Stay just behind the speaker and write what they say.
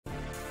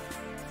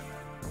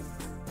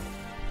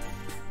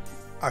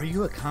Are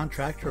you a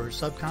contractor or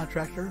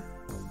subcontractor?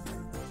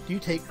 Do you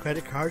take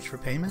credit cards for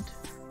payment?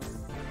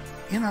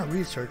 In our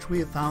research, we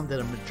have found that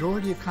a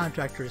majority of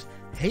contractors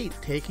hate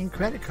taking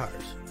credit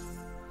cards.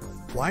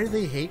 Why do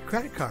they hate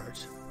credit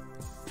cards?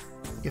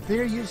 If they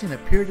are using a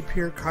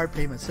peer-to-peer card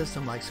payment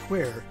system like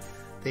Square,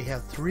 they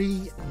have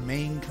three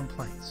main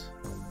complaints.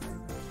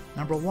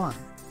 Number one,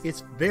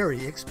 it's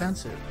very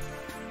expensive.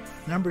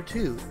 Number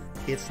two,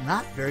 it's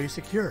not very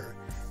secure,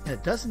 and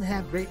it doesn't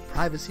have great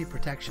privacy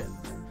protection.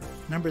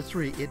 Number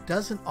three, it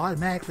doesn't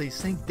automatically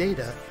sync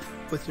data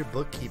with your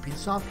bookkeeping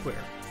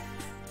software.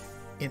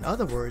 In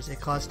other words,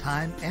 it costs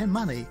time and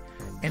money,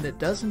 and it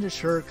doesn't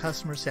assure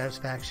customer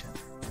satisfaction.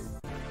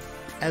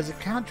 As a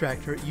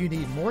contractor, you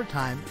need more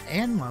time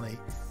and money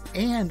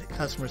and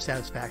customer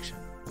satisfaction.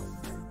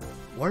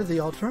 What are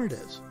the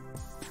alternatives?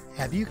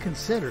 Have you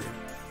considered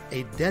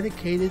a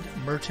dedicated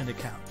merchant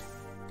account?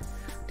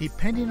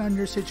 Depending on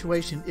your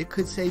situation, it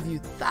could save you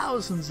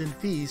thousands in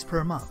fees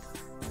per month.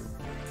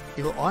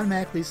 It will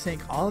automatically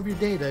sync all of your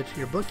data to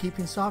your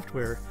bookkeeping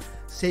software,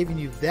 saving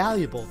you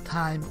valuable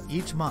time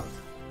each month.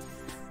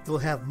 It will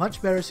have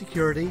much better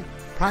security,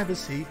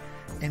 privacy,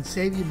 and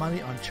save you money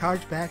on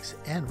chargebacks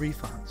and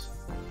refunds,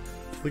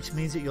 which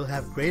means that you'll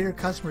have greater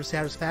customer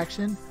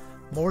satisfaction,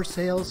 more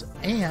sales,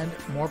 and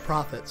more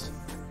profits.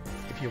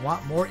 If you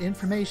want more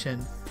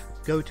information,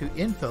 go to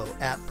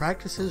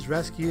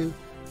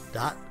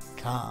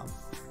info@practicesrescue.com.